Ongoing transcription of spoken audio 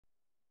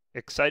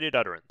Excited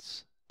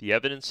Utterance, the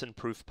Evidence and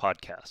Proof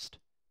Podcast,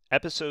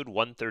 Episode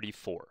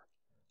 134,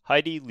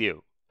 Heidi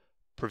Liu,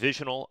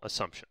 Provisional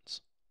Assumptions.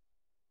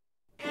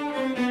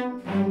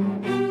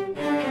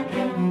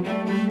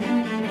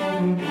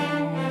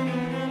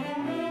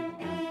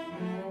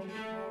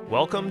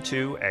 Welcome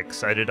to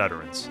Excited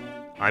Utterance.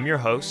 I'm your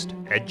host,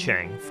 Ed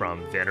Chang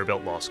from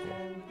Vanderbilt Law School.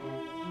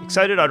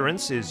 Excited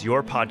Utterance is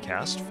your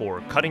podcast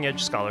for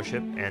cutting-edge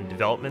scholarship and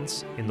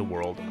developments in the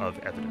world of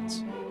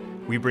evidence.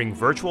 We bring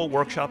virtual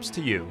workshops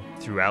to you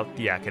throughout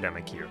the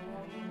academic year.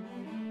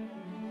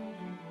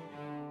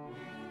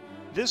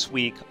 This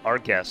week, our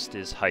guest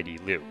is Heidi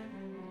Liu.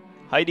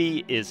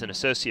 Heidi is an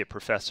associate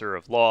professor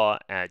of law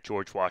at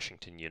George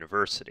Washington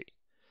University.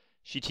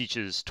 She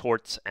teaches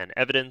torts and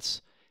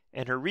evidence,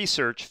 and her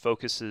research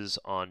focuses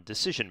on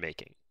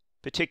decision-making,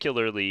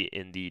 particularly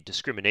in the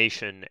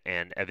discrimination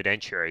and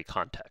evidentiary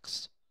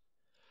contexts.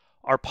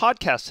 Our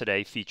podcast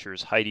today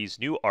features Heidi's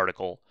new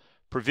article,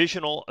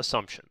 Provisional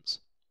Assumptions.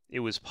 It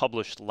was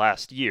published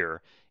last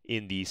year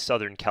in the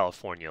Southern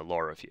California Law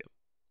Review.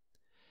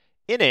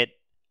 In it,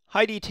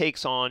 Heidi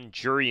takes on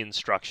jury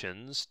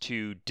instructions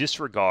to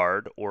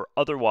disregard or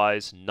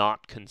otherwise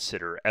not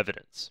consider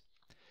evidence.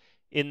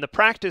 In the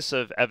practice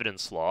of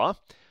evidence law,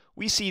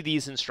 we see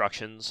these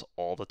instructions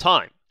all the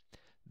time.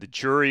 The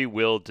jury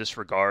will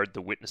disregard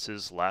the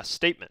witness's last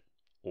statement,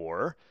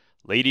 or,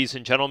 ladies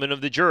and gentlemen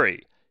of the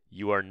jury,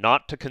 you are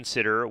not to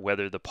consider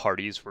whether the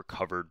parties were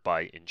covered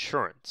by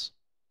insurance.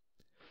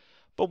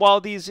 But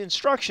while these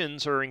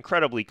instructions are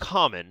incredibly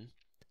common,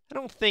 I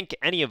don't think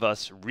any of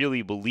us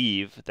really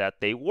believe that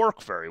they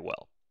work very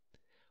well.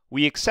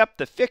 We accept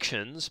the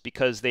fictions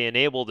because they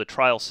enable the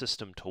trial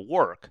system to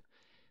work,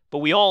 but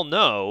we all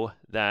know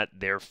that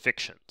they're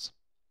fictions.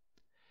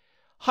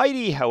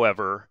 Heidi,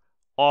 however,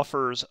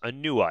 offers a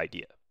new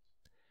idea.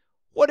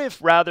 What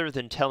if rather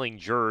than telling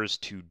jurors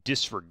to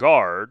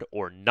disregard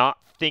or not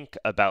think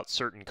about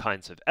certain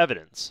kinds of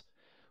evidence,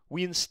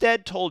 we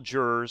instead told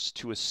jurors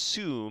to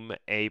assume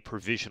a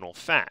provisional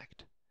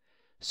fact?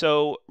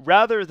 So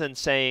rather than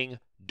saying,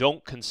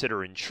 don't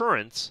consider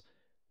insurance,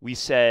 we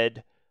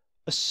said,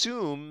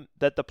 assume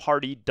that the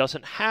party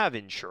doesn't have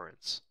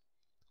insurance.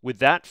 Would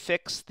that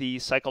fix the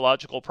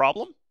psychological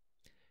problem?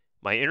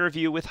 My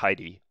interview with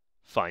Heidi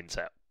finds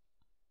out.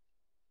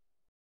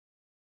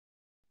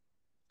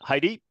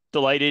 Heidi,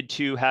 delighted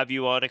to have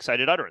you on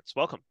Excited Utterance.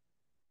 Welcome.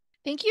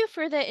 Thank you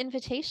for the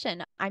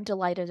invitation. I'm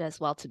delighted as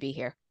well to be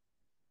here.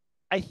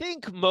 I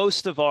think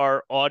most of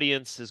our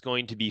audience is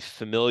going to be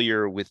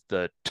familiar with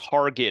the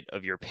target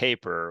of your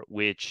paper,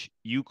 which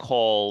you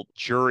call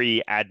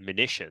jury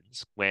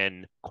admonitions,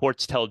 when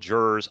courts tell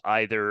jurors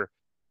either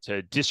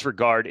to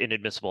disregard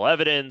inadmissible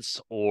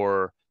evidence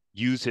or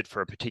use it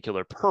for a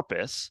particular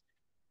purpose.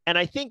 And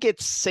I think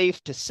it's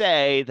safe to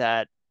say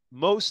that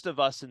most of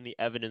us in the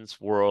evidence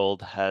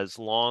world has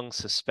long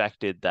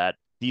suspected that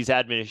these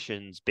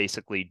admonitions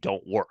basically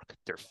don't work.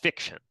 They're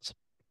fictions.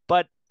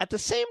 But at the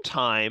same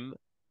time,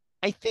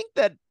 I think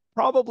that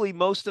probably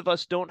most of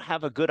us don't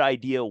have a good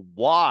idea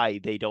why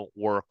they don't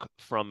work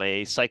from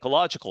a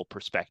psychological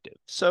perspective.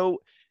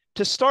 So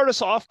to start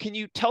us off, can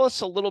you tell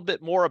us a little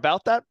bit more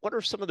about that? What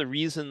are some of the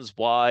reasons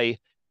why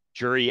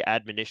jury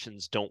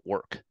admonitions don't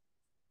work?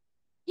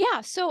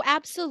 Yeah, so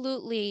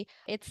absolutely.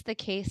 It's the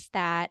case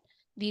that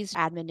these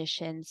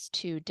admonitions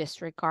to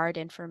disregard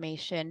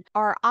information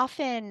are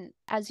often,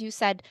 as you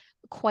said,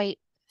 quite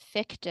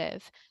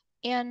fictive.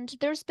 And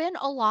there's been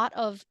a lot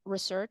of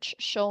research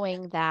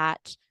showing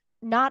that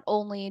not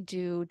only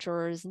do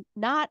jurors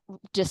not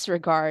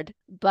disregard,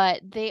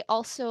 but they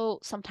also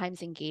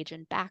sometimes engage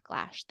in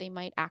backlash. They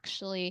might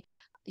actually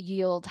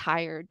yield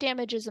higher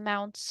damages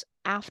amounts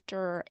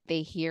after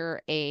they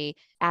hear a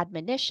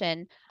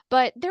admonition.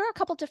 But there are a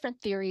couple different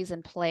theories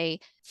in play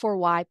for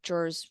why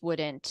jurors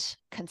wouldn't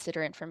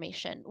consider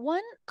information.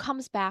 One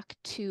comes back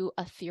to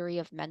a theory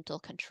of mental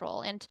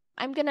control. And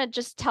I'm going to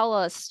just tell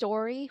a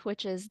story,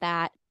 which is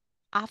that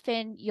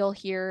often you'll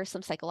hear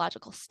some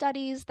psychological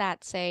studies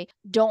that say,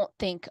 don't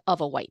think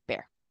of a white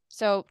bear.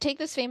 So take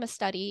this famous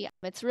study.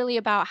 It's really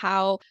about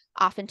how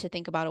often to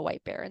think about a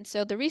white bear. And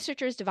so the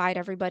researchers divide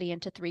everybody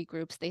into three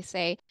groups. They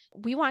say,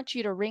 we want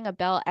you to ring a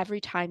bell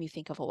every time you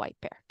think of a white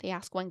bear. They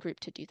ask one group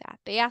to do that.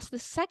 They ask the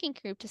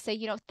second group to say,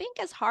 think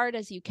as hard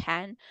as you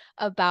can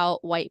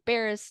about white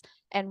bears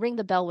and ring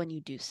the bell when you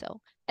do so.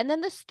 And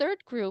then this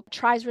third group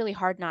tries really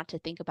hard not to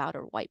think about a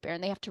white bear,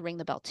 and they have to ring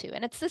the bell too.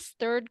 And it's this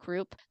third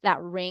group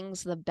that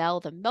rings the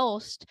bell the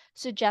most,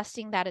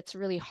 suggesting that it's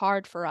really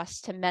hard for us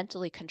to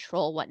mentally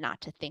control what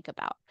not to think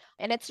about.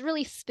 And it's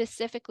really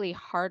specifically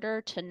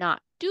harder to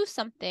not do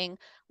something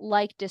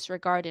like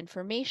disregard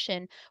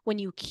information when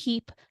you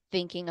keep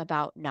thinking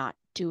about not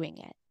doing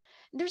it.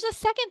 There's a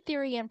second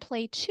theory in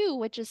play too,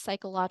 which is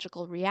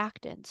psychological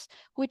reactance,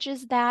 which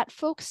is that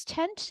folks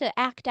tend to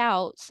act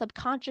out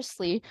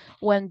subconsciously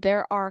when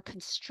there are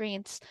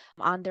constraints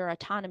on their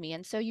autonomy.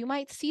 And so you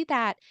might see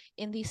that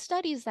in these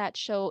studies that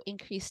show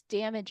increased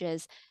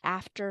damages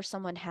after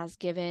someone has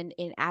given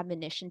an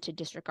admonition to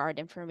disregard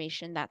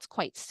information that's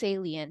quite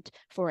salient,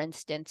 for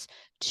instance,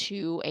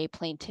 to a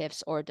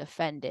plaintiff's or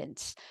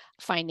defendant's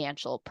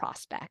financial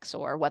prospects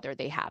or whether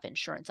they have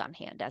insurance on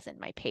hand, as in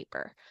my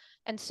paper.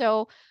 And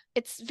so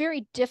it's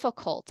very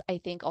difficult, I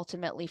think,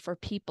 ultimately for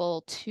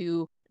people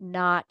to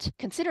not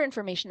consider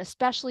information,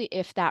 especially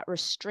if that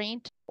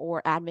restraint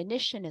or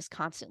admonition is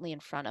constantly in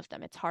front of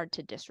them. It's hard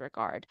to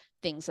disregard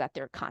things that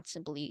they're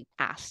constantly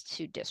asked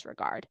to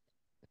disregard.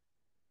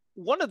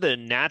 One of the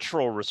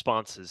natural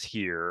responses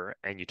here,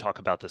 and you talk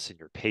about this in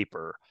your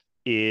paper,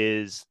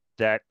 is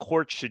that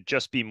courts should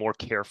just be more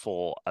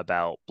careful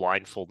about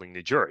blindfolding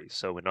the jury.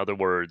 So, in other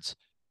words,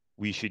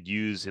 we should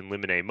use in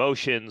limine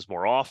motions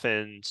more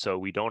often so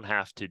we don't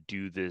have to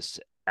do this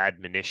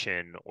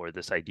admonition or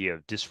this idea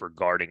of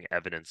disregarding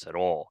evidence at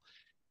all.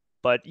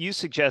 But you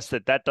suggest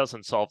that that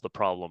doesn't solve the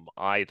problem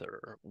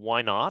either.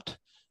 Why not?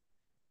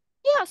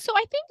 Yeah, so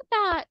I think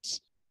that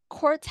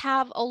courts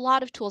have a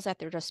lot of tools at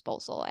their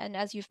disposal. And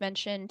as you've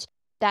mentioned,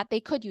 that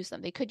they could use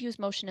them. They could use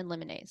motion and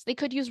limines. They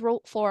could use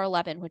Rule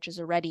 411, which is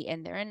already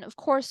in there. And of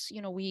course,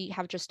 we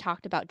have just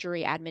talked about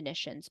jury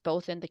admonitions,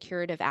 both in the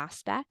curative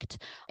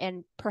aspect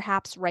and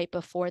perhaps right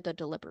before the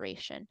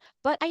deliberation.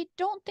 But I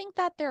don't think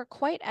that they're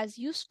quite as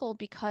useful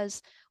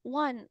because,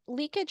 one,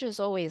 leakage is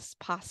always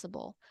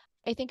possible.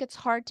 I think it's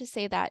hard to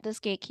say that this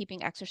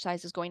gatekeeping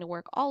exercise is going to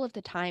work all of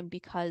the time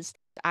because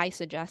I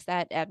suggest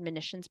that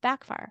admonitions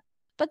backfire.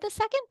 But the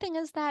second thing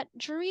is that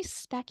juries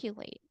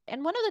speculate.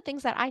 And one of the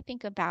things that I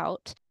think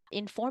about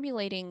in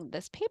formulating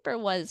this paper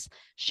was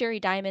Sherry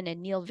Diamond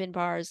and Neil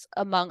Vinbar's,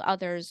 among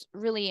others,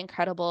 really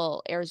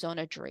incredible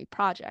Arizona jury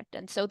project.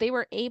 And so they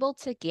were able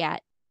to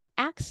get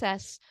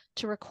access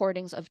to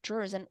recordings of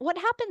jurors. And what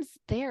happens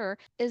there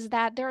is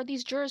that there are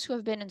these jurors who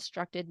have been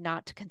instructed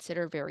not to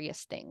consider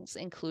various things,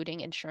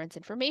 including insurance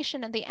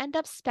information, and they end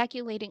up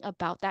speculating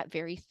about that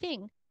very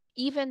thing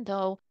even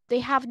though they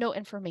have no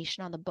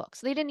information on the books.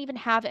 They didn't even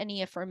have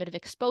any affirmative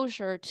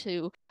exposure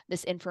to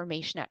this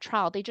information at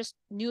trial. They just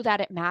knew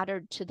that it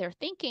mattered to their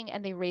thinking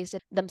and they raised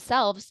it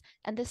themselves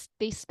and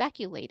they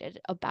speculated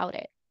about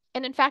it.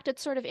 And in fact,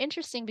 it's sort of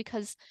interesting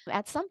because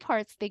at some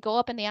parts they go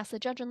up and they ask the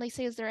judge and they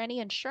say, "Is there any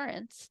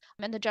insurance?"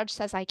 And the judge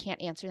says, "I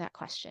can't answer that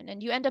question."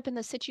 And you end up in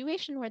the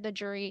situation where the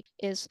jury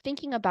is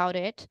thinking about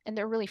it and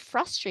they're really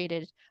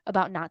frustrated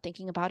about not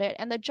thinking about it.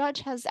 And the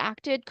judge has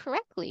acted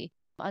correctly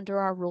under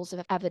our rules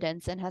of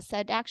evidence and has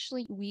said,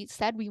 actually, we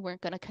said we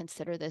weren't going to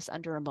consider this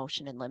under a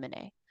motion in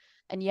limine.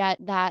 And yet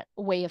that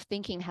way of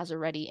thinking has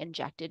already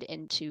injected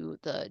into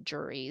the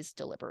jury's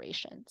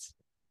deliberations.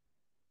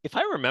 If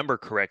I remember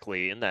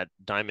correctly, in that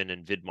Diamond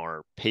and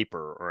Vidmar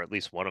paper, or at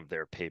least one of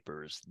their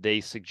papers,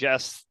 they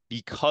suggest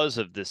because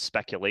of this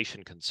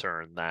speculation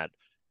concern that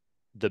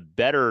the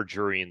better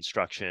jury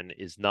instruction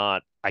is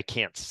not, I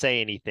can't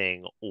say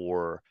anything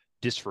or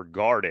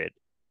disregard it.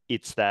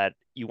 It's that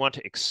you want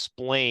to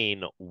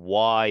explain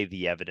why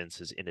the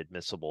evidence is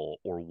inadmissible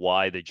or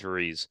why the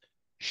juries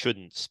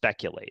shouldn't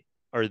speculate.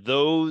 Are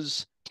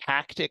those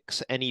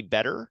tactics any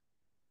better?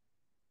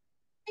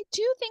 I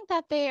do think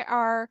that they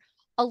are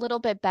a little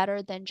bit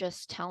better than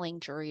just telling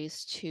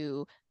juries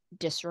to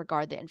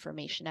disregard the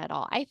information at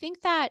all. I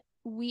think that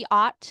we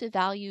ought to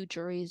value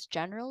juries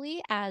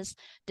generally as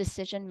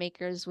decision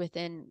makers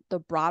within the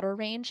broader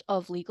range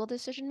of legal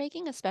decision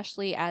making,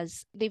 especially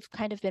as they've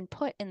kind of been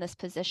put in this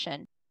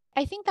position.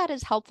 I think that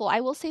is helpful.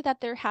 I will say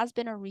that there has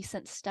been a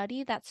recent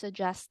study that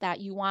suggests that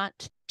you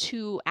want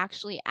to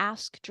actually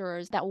ask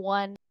jurors that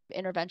one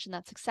intervention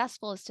that's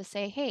successful is to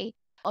say, hey,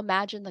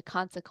 imagine the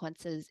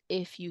consequences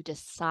if you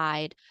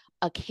decide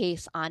a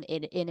case on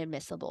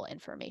inadmissible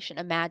information.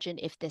 Imagine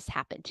if this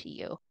happened to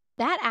you.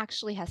 That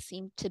actually has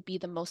seemed to be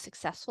the most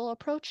successful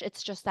approach.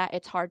 It's just that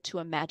it's hard to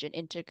imagine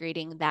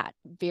integrating that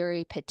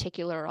very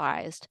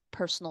particularized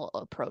personal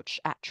approach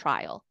at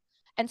trial.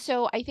 And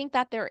so I think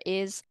that there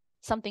is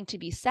something to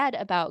be said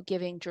about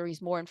giving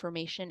juries more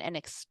information and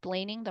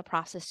explaining the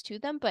process to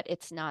them, but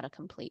it's not a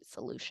complete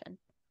solution.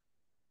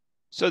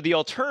 So the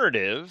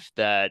alternative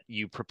that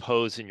you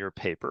propose in your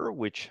paper,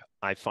 which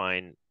I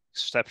find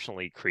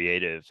exceptionally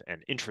creative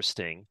and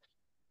interesting,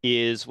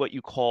 is what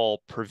you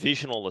call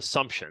provisional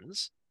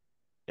assumptions.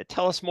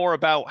 Tell us more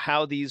about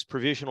how these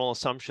provisional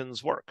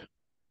assumptions work.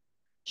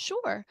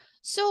 Sure.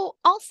 So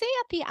I'll say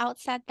at the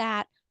outset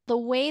that the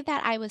way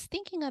that I was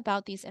thinking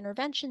about these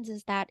interventions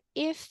is that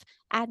if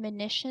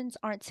admonitions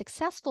aren't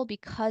successful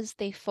because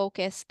they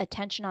focus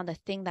attention on the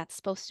thing that's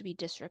supposed to be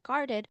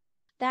disregarded,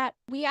 that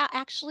we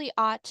actually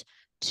ought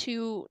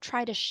to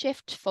try to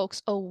shift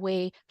folks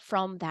away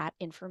from that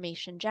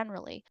information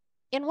generally.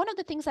 And one of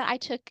the things that I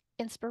took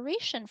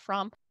inspiration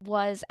from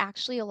was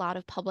actually a lot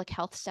of public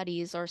health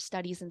studies or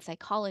studies in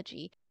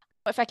psychology.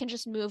 If I can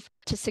just move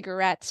to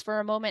cigarettes for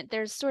a moment,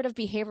 there's sort of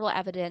behavioral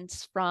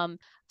evidence from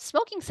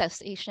smoking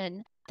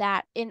cessation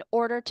that in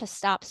order to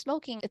stop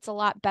smoking, it's a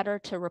lot better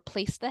to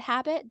replace the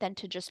habit than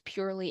to just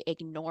purely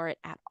ignore it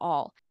at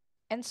all.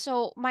 And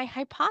so, my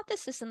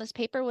hypothesis in this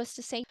paper was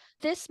to say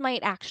this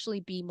might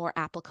actually be more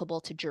applicable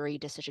to jury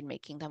decision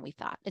making than we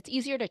thought. It's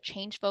easier to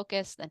change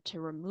focus than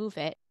to remove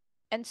it.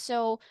 And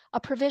so, a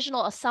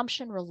provisional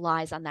assumption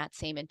relies on that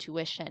same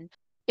intuition.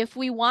 If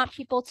we want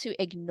people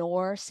to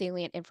ignore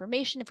salient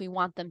information, if we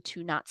want them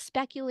to not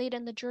speculate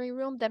in the jury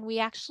room, then we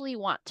actually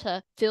want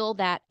to fill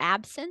that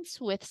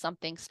absence with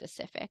something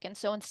specific. And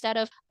so instead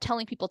of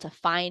telling people to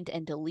find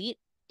and delete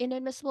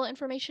inadmissible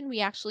information, we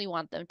actually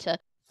want them to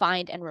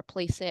find and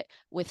replace it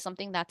with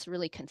something that's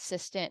really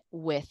consistent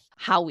with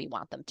how we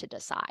want them to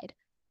decide.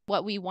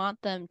 What we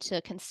want them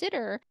to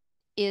consider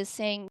is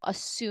saying,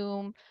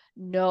 assume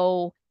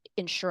no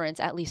insurance,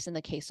 at least in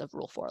the case of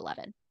Rule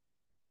 411.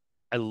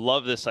 I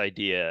love this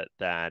idea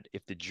that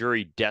if the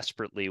jury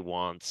desperately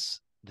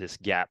wants this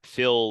gap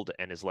filled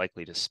and is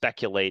likely to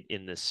speculate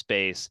in this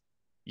space,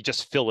 you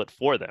just fill it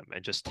for them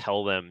and just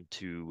tell them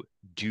to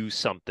do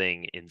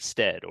something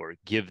instead or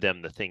give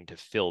them the thing to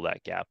fill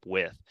that gap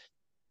with.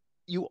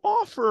 You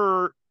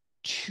offer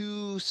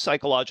two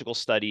psychological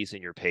studies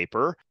in your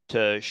paper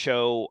to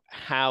show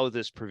how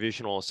this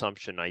provisional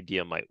assumption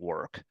idea might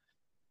work.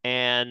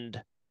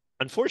 And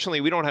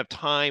unfortunately, we don't have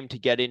time to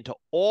get into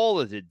all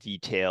of the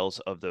details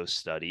of those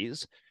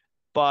studies,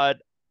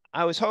 but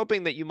I was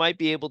hoping that you might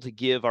be able to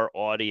give our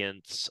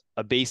audience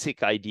a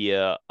basic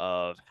idea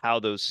of how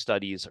those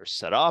studies are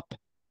set up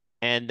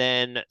and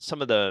then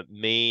some of the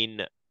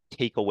main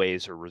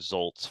takeaways or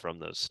results from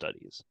those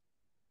studies.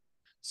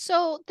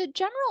 So, the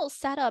general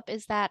setup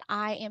is that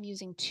I am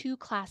using two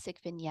classic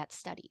vignette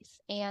studies.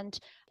 And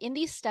in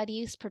these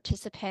studies,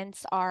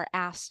 participants are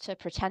asked to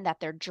pretend that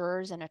they're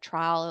jurors in a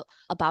trial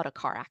about a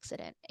car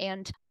accident.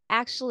 And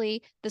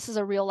actually, this is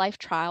a real life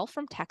trial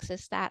from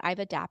Texas that I've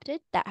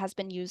adapted that has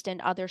been used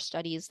in other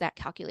studies that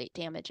calculate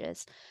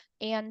damages.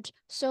 And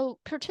so,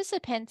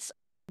 participants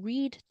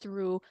read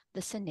through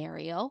the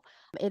scenario.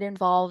 It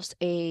involves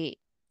a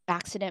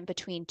accident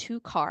between two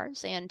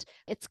cars, and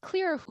it's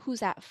clear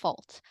who's at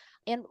fault.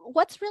 And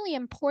what's really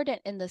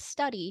important in this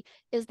study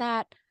is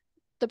that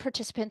the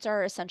participants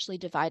are essentially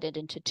divided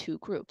into two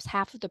groups.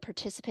 Half of the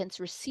participants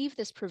receive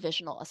this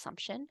provisional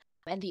assumption,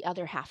 and the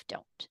other half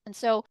don't. And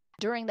so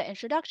during the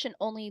introduction,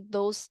 only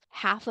those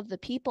half of the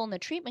people in the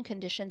treatment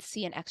condition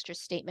see an extra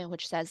statement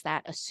which says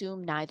that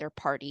assume neither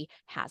party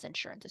has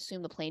insurance,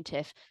 assume the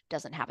plaintiff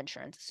doesn't have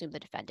insurance, assume the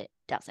defendant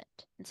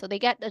doesn't. And so they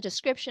get a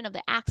description of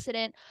the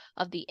accident,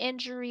 of the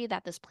injury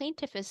that this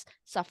plaintiff is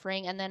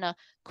suffering, and then a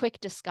quick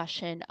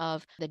discussion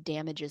of the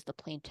damages the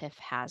plaintiff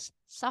has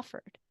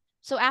suffered.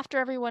 So after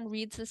everyone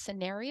reads the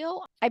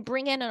scenario, I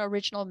bring in an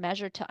original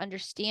measure to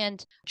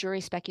understand jury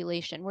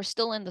speculation. We're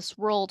still in this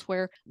world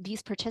where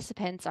these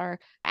participants are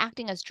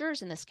acting as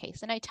jurors in this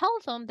case. And I tell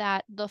them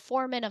that the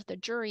foreman of the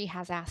jury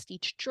has asked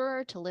each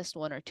juror to list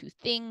one or two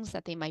things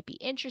that they might be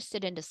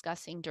interested in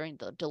discussing during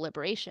the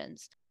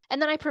deliberations.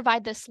 And then I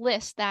provide this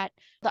list that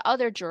the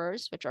other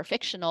jurors, which are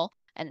fictional,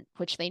 and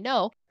which they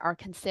know are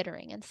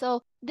considering. And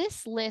so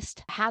this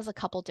list has a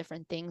couple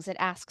different things. It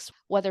asks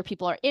whether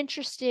people are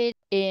interested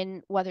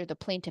in whether the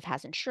plaintiff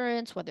has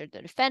insurance, whether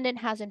the defendant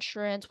has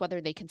insurance,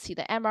 whether they can see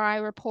the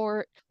MRI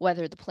report,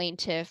 whether the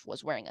plaintiff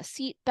was wearing a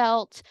seat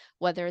belt,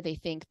 whether they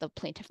think the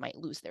plaintiff might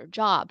lose their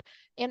job.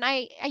 And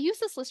I use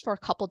this list for a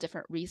couple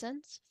different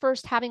reasons.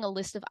 First, having a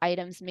list of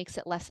items makes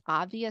it less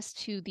obvious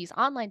to these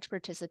online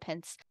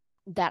participants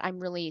that I'm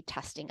really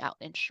testing out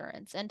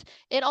insurance. And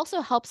it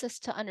also helps us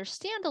to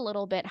understand a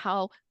little bit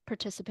how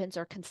participants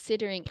are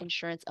considering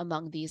insurance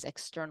among these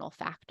external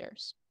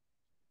factors.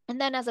 And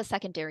then, as a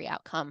secondary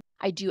outcome,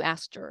 I do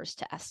ask jurors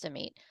to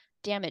estimate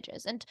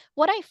damages. And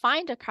what I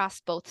find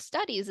across both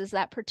studies is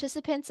that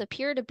participants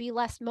appear to be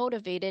less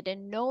motivated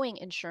in knowing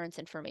insurance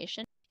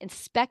information and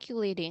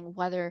speculating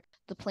whether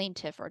the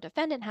plaintiff or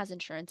defendant has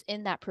insurance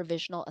in that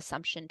provisional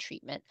assumption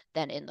treatment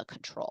than in the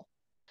control.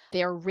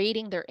 They are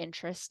rating their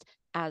interest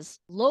as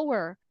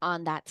lower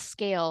on that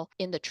scale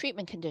in the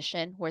treatment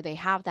condition where they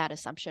have that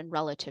assumption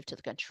relative to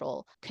the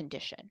control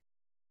condition.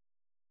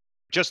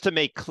 Just to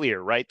make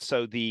clear, right?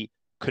 So the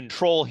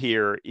control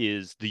here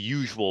is the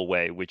usual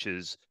way, which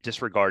is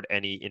disregard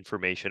any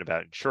information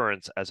about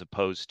insurance as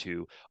opposed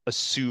to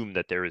assume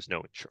that there is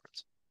no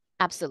insurance.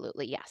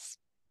 Absolutely, yes.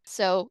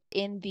 So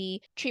in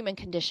the treatment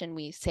condition,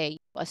 we say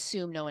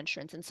assume no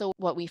insurance. And so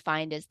what we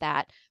find is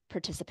that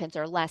participants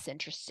are less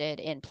interested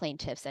in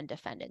plaintiffs and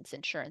defendants'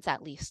 insurance,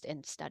 at least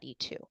in study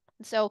two.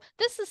 And so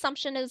this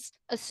assumption is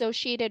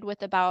associated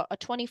with about a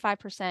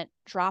 25%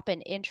 drop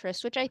in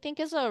interest, which I think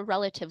is a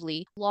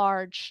relatively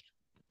large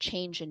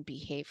change in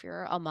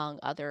behavior among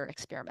other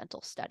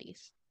experimental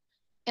studies.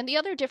 And the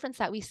other difference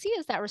that we see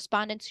is that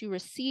respondents who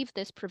receive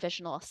this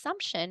provisional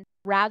assumption,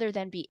 rather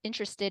than be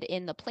interested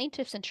in the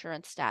plaintiff's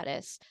insurance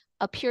status,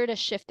 appear to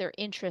shift their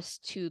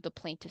interest to the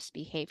plaintiff's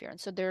behavior. And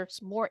so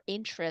there's more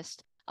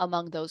interest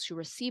among those who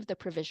receive the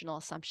provisional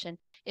assumption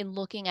in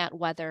looking at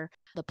whether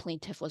the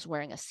plaintiff was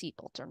wearing a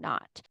seatbelt or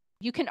not.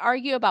 You can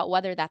argue about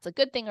whether that's a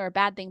good thing or a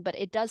bad thing, but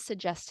it does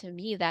suggest to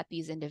me that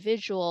these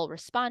individual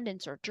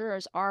respondents or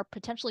jurors are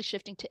potentially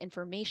shifting to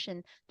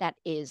information that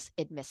is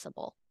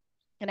admissible.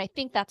 And I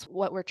think that's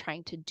what we're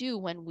trying to do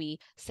when we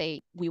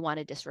say we want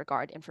to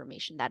disregard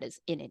information that is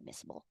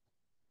inadmissible.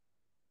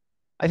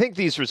 I think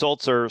these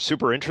results are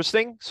super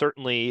interesting.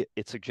 Certainly,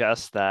 it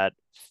suggests that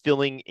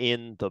filling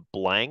in the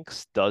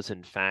blanks does,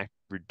 in fact,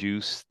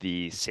 reduce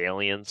the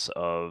salience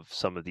of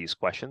some of these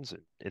questions,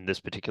 in this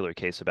particular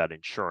case about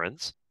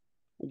insurance.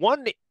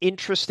 One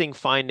interesting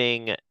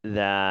finding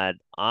that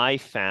I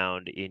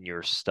found in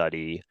your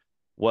study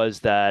was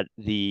that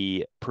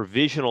the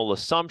provisional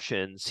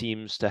assumption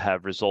seems to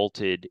have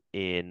resulted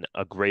in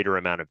a greater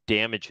amount of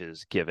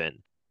damages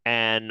given.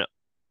 And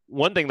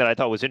one thing that I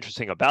thought was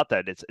interesting about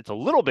that, it's a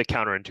little bit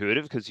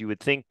counterintuitive because you would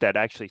think that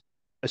actually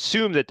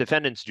assume that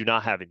defendants do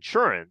not have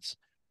insurance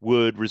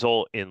would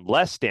result in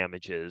less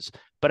damages.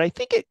 But I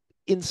think it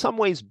in some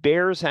ways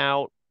bears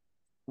out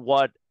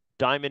what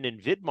Diamond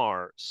and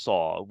Vidmar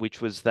saw,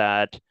 which was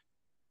that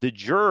the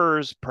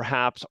jurors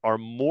perhaps are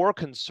more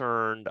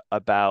concerned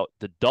about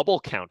the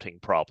double counting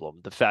problem,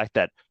 the fact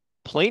that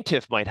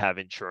plaintiff might have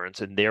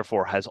insurance and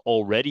therefore has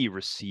already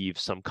received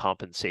some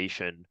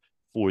compensation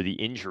for the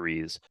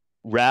injuries,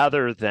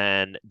 rather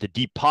than the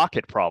deep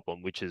pocket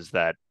problem, which is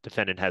that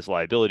defendant has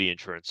liability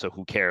insurance, so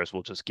who cares?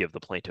 We'll just give the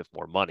plaintiff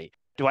more money.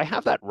 Do I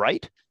have that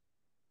right?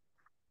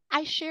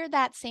 I share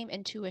that same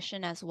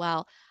intuition as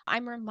well.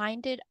 I'm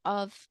reminded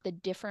of the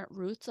different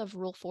roots of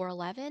Rule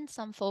 411.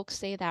 Some folks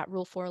say that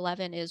Rule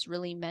 411 is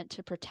really meant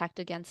to protect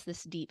against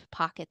this deep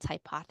pockets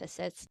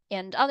hypothesis.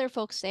 And other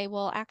folks say,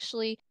 well,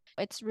 actually,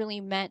 it's really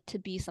meant to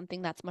be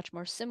something that's much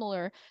more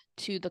similar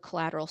to the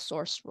collateral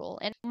source rule.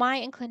 And my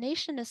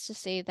inclination is to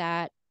say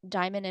that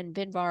Diamond and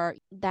Vidmar,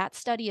 that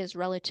study is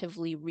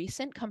relatively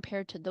recent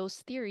compared to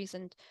those theories.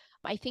 And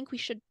I think we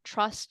should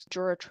trust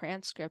juror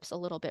transcripts a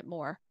little bit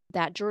more,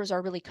 that jurors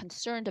are really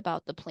concerned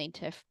about the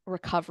plaintiff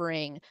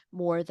recovering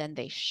more than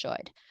they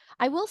should.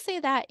 I will say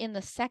that in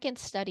the second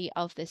study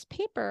of this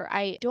paper,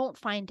 I don't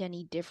find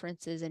any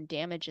differences in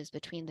damages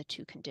between the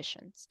two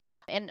conditions.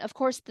 And of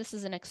course, this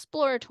is an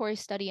exploratory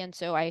study, and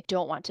so I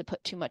don't want to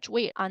put too much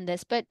weight on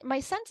this. But my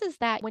sense is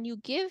that when you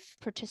give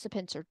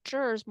participants or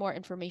jurors more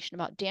information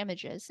about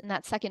damages, in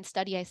that second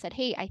study, I said,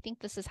 hey, I think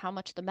this is how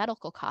much the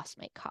medical costs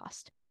might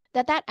cost,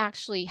 that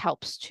actually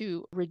helps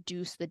to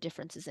reduce the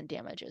differences in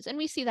damages. And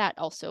we see that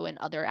also in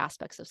other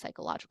aspects of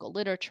psychological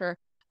literature.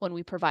 When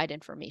we provide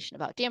information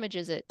about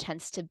damages, it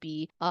tends to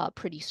be a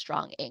pretty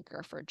strong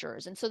anchor for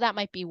jurors. And so that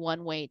might be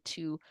one way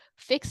to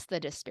fix the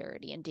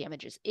disparity in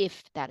damages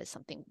if that is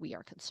something we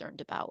are concerned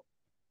about.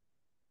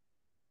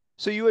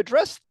 So you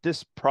addressed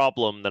this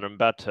problem that I'm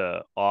about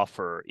to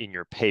offer in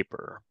your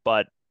paper,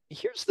 but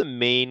here's the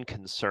main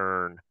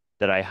concern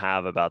that I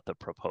have about the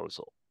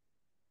proposal.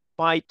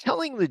 By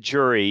telling the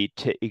jury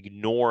to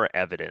ignore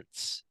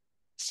evidence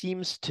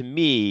seems to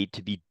me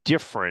to be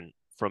different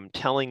from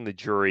telling the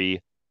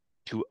jury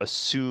to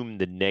assume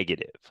the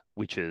negative,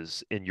 which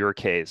is, in your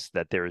case,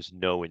 that there is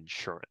no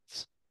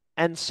insurance.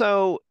 And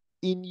so,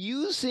 in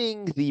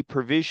using the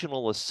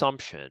provisional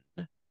assumption,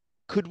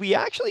 could we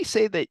actually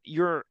say that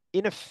you're,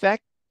 in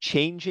effect,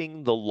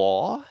 changing the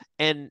law?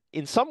 And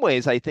in some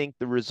ways, I think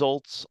the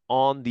results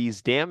on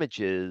these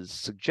damages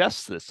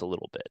suggest this a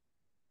little bit.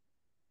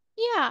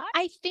 Yeah,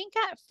 I think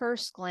at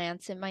first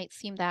glance, it might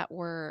seem that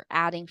we're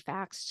adding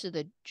facts to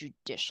the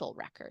judicial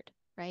record,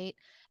 right?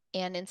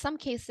 And in some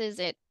cases,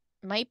 it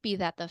might be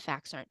that the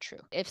facts aren't true.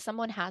 If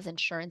someone has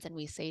insurance and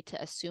we say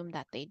to assume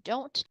that they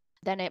don't,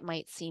 then it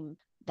might seem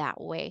that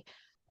way.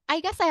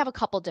 I guess I have a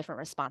couple different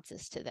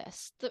responses to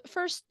this.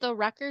 First, the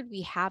record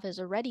we have is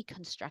already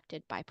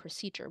constructed by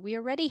procedure. We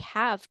already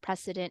have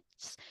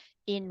precedents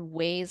in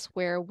ways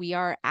where we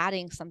are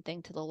adding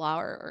something to the law,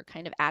 or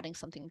kind of adding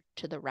something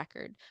to the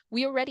record.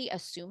 We already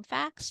assume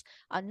facts,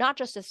 not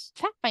just as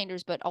fact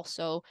finders, but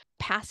also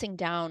passing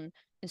down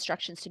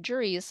instructions to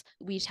juries.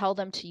 We tell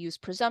them to use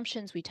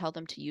presumptions, we tell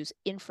them to use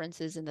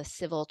inferences in the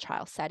civil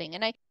trial setting.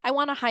 And I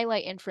want to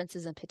highlight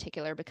inferences in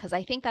particular because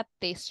I think that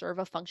they serve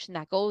a function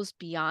that goes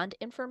beyond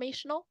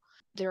informational.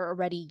 They're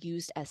already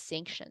used as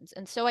sanctions.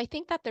 And so I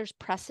think that there's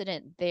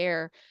precedent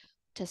there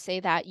to say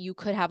that you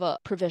could have a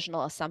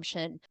provisional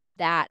assumption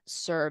that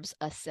serves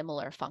a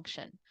similar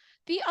function.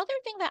 The other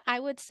thing that I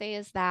would say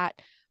is that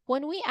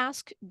when we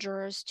ask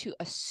jurors to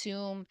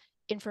assume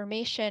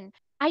information,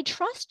 I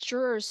trust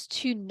jurors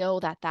to know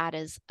that that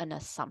is an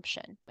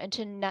assumption and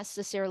to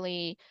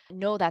necessarily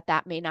know that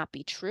that may not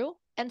be true.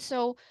 And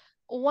so,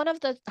 one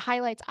of the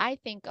highlights I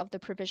think of the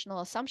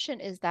provisional assumption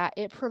is that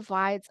it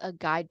provides a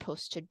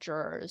guidepost to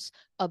jurors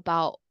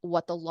about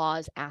what the law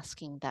is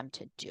asking them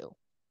to do.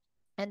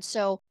 And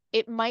so,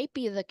 it might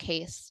be the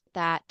case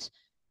that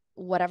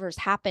whatever's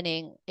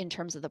happening in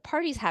terms of the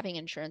parties having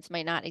insurance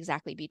might not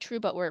exactly be true,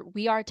 but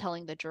we are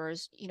telling the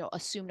jurors,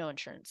 assume no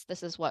insurance.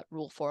 This is what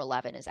Rule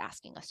 411 is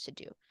asking us to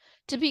do.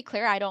 To be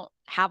clear, I don't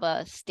have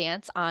a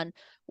stance on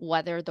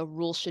whether the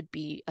rule should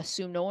be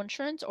assume no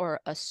insurance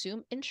or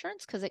assume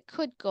insurance, because it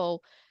could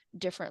go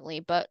differently.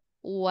 But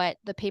what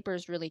the paper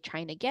is really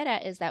trying to get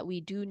at is that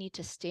we do need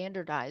to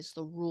standardize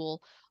the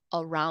rule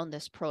around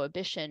this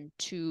prohibition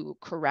to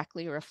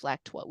correctly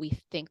reflect what we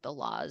think the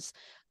law's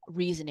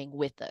reasoning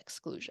with the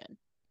exclusion.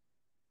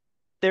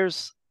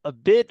 There's a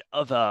bit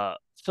of a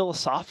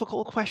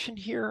philosophical question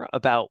here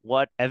about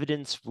what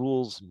evidence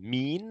rules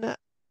mean.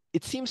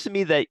 It seems to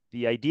me that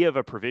the idea of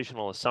a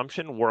provisional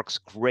assumption works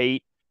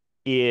great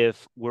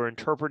if we're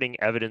interpreting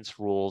evidence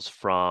rules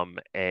from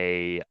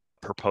a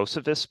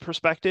purposivist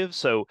perspective.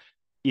 So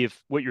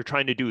if what you're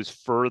trying to do is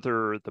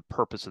further the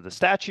purpose of the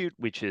statute,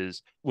 which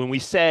is when we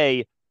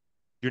say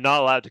you're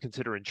not allowed to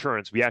consider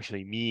insurance, we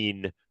actually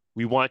mean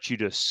we want you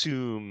to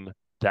assume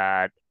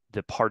that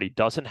the party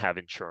doesn't have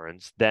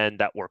insurance, then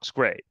that works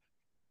great.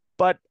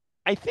 But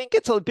I think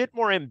it's a bit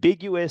more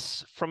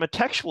ambiguous from a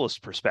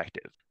textualist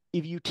perspective.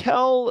 If you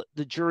tell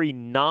the jury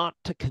not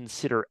to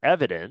consider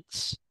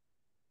evidence,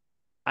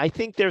 I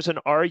think there's an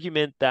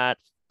argument that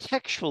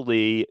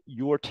textually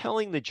you're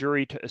telling the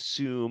jury to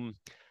assume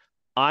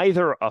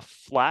either a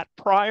flat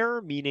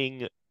prior,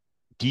 meaning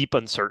deep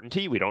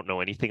uncertainty, we don't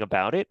know anything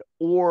about it,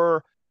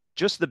 or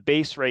just the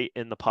base rate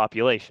in the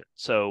population.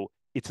 So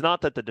it's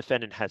not that the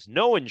defendant has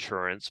no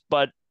insurance,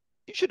 but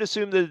you should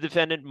assume that the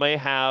defendant may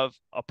have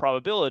a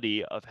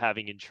probability of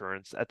having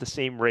insurance at the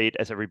same rate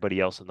as everybody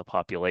else in the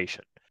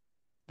population.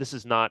 This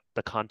is not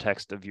the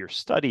context of your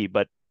study,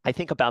 but I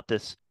think about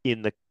this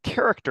in the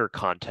character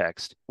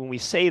context. When we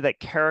say that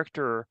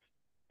character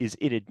is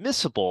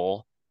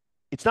inadmissible,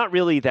 it's not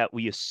really that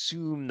we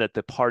assume that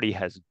the party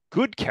has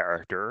good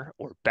character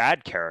or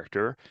bad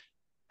character.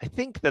 I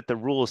think that the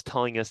rule is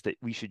telling us that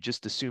we should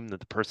just assume that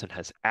the person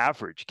has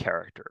average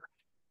character.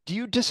 Do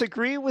you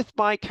disagree with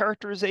my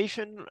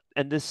characterization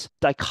and this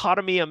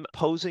dichotomy I'm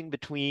posing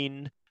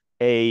between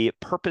a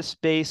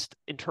purpose-based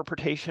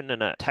interpretation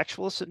and a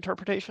textualist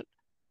interpretation?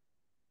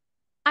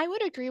 I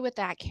would agree with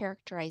that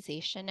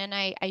characterization. And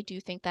I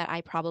do think that I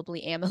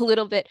probably am a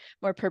little bit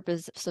more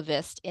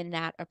purposivist in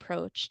that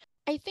approach.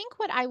 I think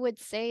what I would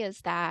say is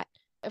that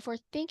if we're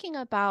thinking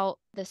about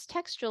this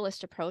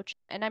textualist approach,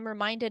 and I'm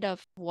reminded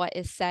of what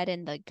is said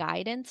in the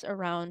guidance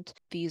around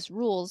these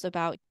rules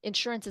about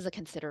insurance as a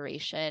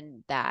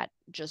consideration that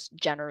just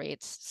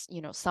generates,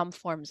 some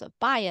forms of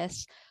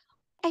bias.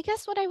 I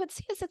guess what I would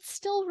say is it's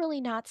still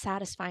really not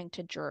satisfying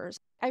to jurors.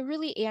 I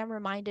really am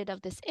reminded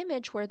of this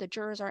image where the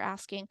jurors are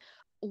asking,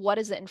 what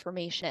is the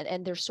information?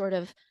 And they're sort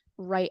of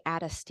right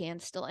at a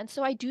standstill. And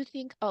so I do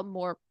think a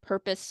more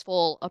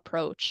purposeful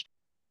approach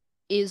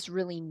is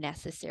really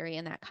necessary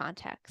in that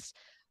context.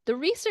 The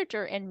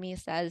researcher in me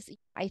says,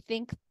 I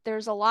think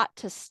there's a lot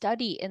to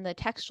study in the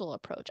textual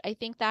approach. I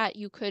think that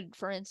you could,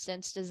 for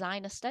instance,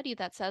 design a study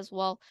that says,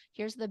 well,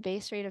 here's the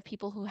base rate of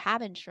people who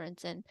have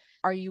insurance, and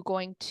are you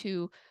going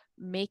to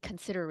make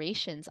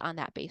considerations on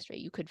that base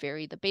rate? You could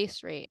vary the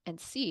base rate and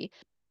see.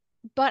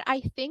 But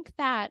I think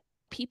that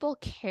people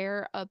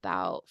care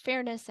about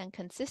fairness and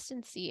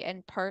consistency,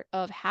 and part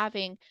of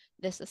having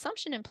this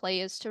assumption in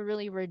play is to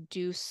really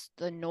reduce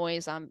the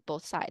noise on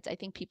both sides. I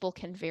think people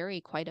can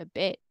vary quite a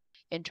bit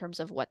in terms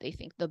of what they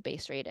think the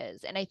base rate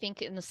is. And I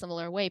think in a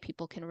similar way,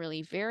 people can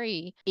really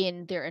vary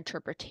in their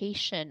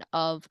interpretation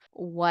of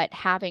what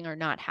having or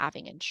not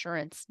having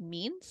insurance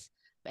means.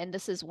 And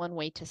this is one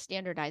way to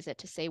standardize it,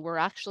 to say we're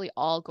actually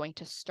all going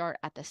to start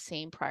at the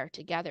same prior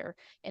together.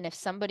 And if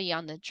somebody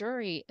on the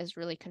jury is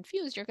really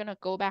confused, you're going to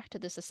go back to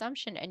this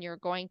assumption and you're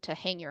going to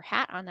hang your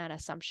hat on that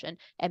assumption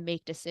and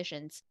make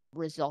decisions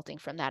resulting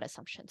from that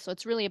assumption. So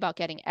it's really about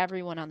getting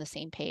everyone on the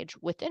same page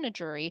within a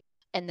jury,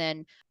 and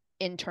then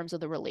in terms of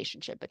the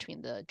relationship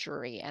between the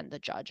jury and the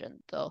judge and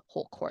the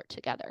whole court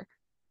together.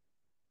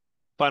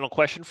 Final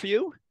question for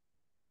you.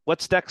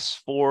 What's next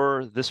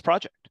for this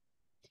project?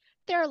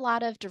 There are a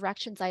lot of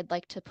directions I'd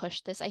like to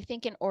push this. I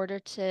think in order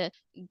to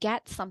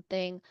get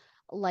something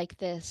like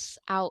this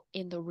out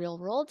in the real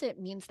world, it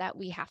means that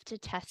we have to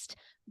test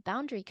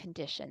boundary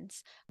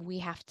conditions. We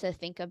have to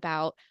think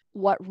about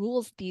what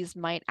rules these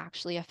might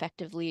actually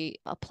effectively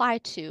apply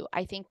to.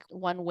 I think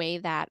one way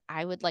that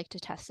I would like to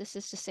test this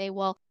is to say,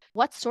 well,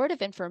 what sort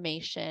of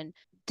information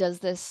does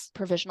this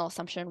provisional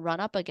assumption run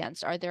up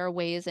against? Are there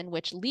ways in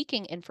which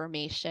leaking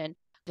information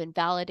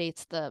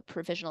invalidates the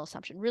provisional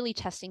assumption, really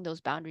testing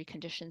those boundary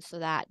conditions so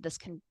that this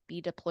can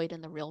be deployed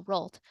in the real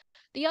world.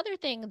 The other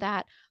thing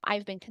that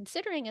I've been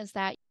considering is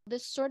that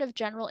this sort of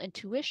general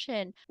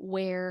intuition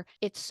where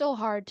it's so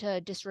hard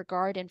to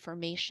disregard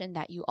information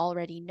that you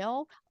already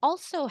know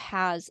also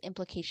has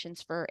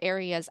implications for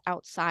areas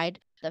outside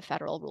the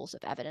federal rules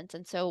of evidence.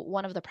 And so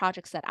one of the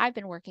projects that I've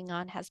been working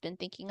on has been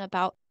thinking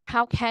about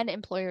how can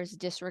employers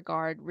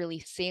disregard really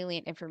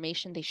salient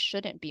information they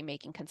shouldn't be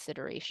making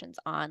considerations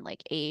on,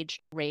 like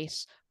age,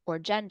 race, or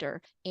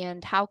gender?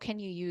 And how can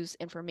you use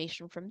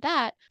information from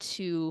that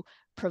to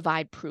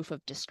provide proof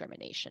of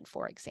discrimination,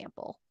 for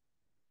example?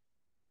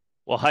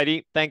 Well,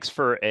 Heidi, thanks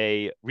for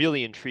a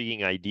really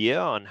intriguing idea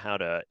on how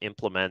to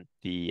implement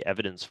the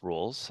evidence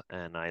rules,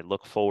 and I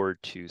look forward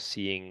to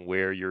seeing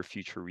where your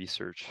future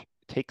research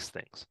takes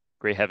things.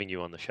 Great having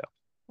you on the show.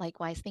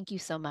 Likewise, thank you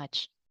so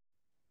much.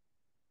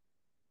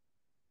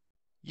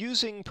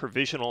 Using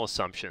provisional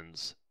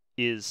assumptions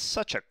is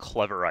such a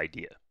clever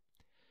idea.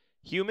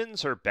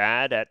 Humans are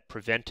bad at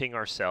preventing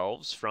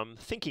ourselves from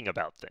thinking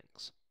about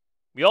things.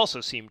 We also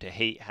seem to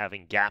hate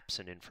having gaps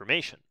in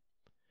information.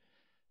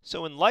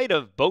 So in light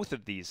of both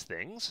of these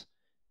things,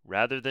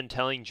 rather than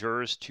telling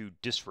jurors to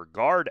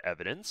disregard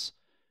evidence,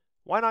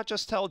 why not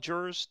just tell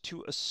jurors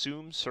to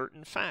assume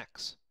certain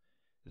facts?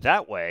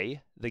 That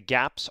way, the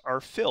gaps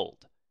are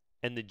filled,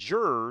 and the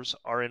jurors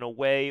are in a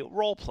way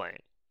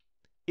role-playing.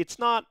 It's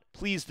not,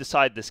 please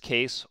decide this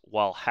case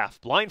while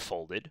half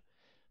blindfolded,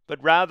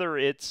 but rather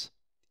it's,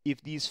 if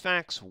these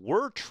facts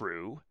were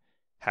true,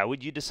 how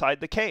would you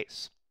decide the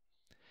case?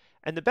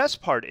 And the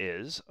best part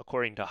is,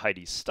 according to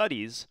Heidi's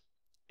studies,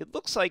 it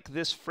looks like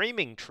this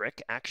framing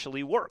trick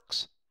actually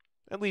works,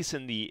 at least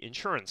in the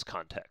insurance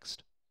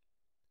context.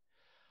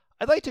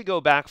 I'd like to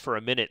go back for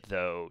a minute,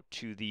 though,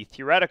 to the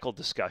theoretical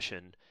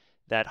discussion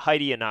that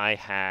Heidi and I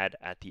had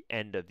at the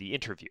end of the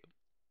interview,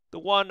 the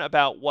one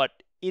about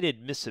what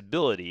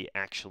inadmissibility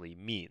actually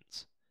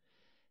means.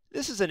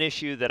 This is an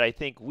issue that I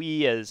think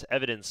we as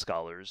evidence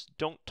scholars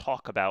don't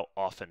talk about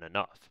often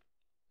enough.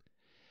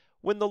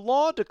 When the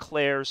law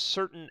declares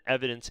certain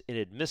evidence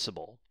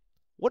inadmissible,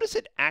 what is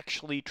it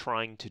actually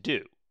trying to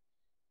do?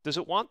 Does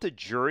it want the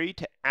jury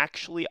to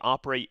actually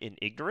operate in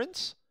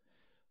ignorance?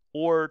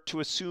 Or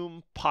to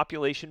assume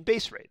population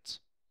base rates?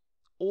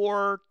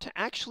 Or to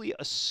actually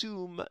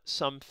assume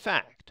some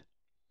fact?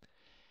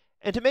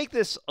 And to make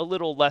this a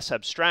little less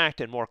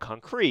abstract and more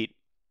concrete,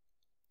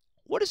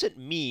 what does it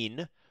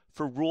mean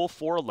for Rule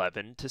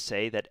 411 to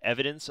say that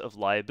evidence of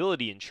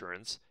liability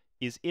insurance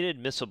is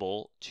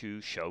inadmissible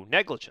to show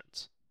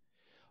negligence?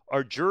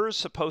 Are jurors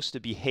supposed to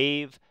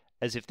behave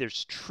as if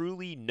there's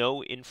truly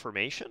no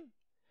information?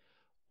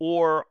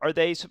 Or are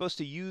they supposed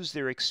to use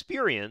their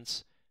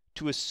experience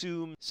to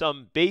assume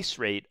some base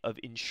rate of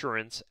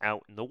insurance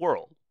out in the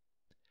world?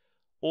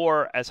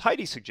 Or, as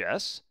Heidi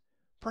suggests,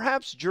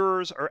 perhaps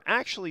jurors are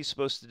actually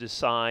supposed to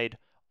decide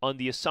on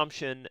the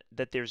assumption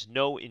that there's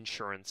no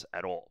insurance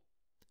at all.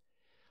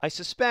 I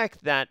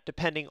suspect that,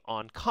 depending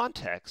on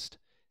context,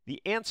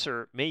 the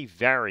answer may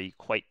vary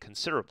quite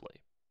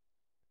considerably.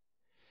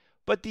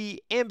 But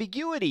the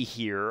ambiguity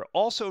here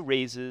also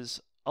raises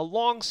a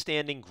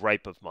long-standing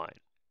gripe of mine,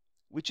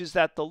 which is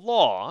that the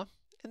law,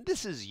 and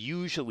this is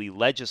usually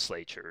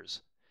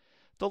legislatures,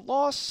 the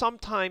law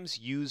sometimes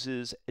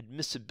uses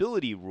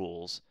admissibility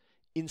rules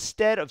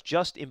instead of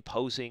just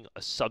imposing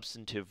a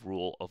substantive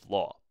rule of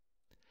law.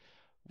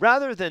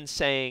 Rather than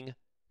saying,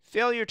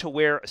 failure to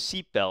wear a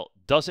seatbelt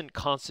doesn't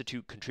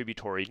constitute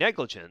contributory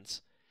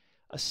negligence,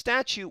 a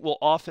statute will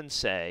often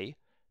say,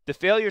 the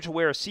failure to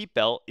wear a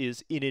seatbelt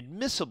is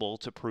inadmissible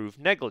to prove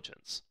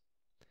negligence.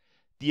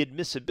 The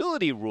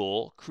admissibility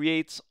rule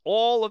creates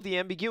all of the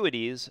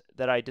ambiguities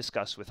that I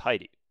discussed with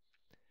Heidi.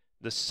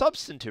 The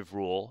substantive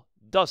rule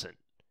doesn't.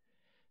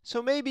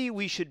 So maybe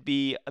we should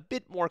be a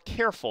bit more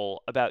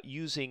careful about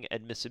using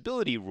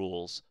admissibility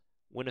rules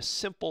when a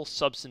simple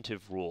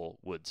substantive rule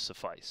would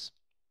suffice.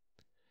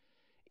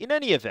 In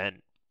any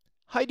event,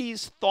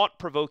 Heidi's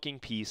thought-provoking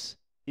piece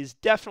is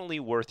definitely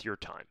worth your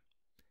time.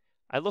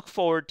 I look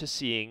forward to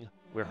seeing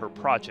where her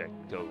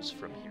project goes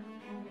from here.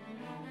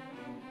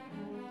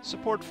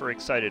 Support for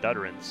Excited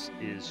Utterance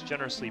is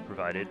generously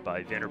provided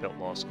by Vanderbilt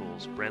Law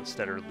School's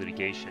Branstetter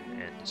Litigation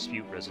and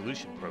Dispute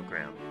Resolution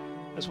Program,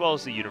 as well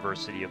as the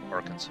University of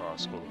Arkansas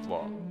School of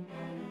Law.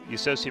 The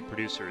associate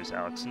producer is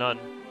Alex Nunn,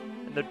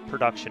 and the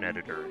production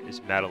editor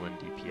is Madeline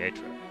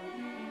DiPietro.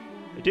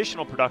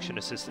 Additional production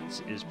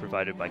assistance is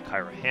provided by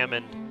Kyra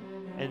Hammond,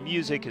 and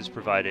music is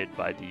provided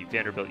by the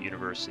Vanderbilt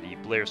University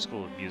Blair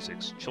School of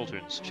Music's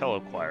Children's Cello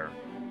Choir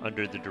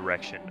under the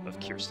direction of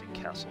Kirsten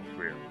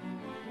Castle-Greer.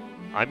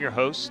 I'm your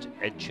host,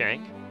 Ed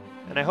Chang,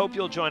 and I hope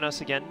you'll join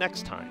us again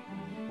next time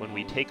when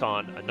we take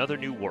on another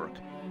new work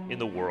in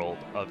the world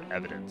of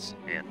evidence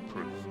and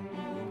proof.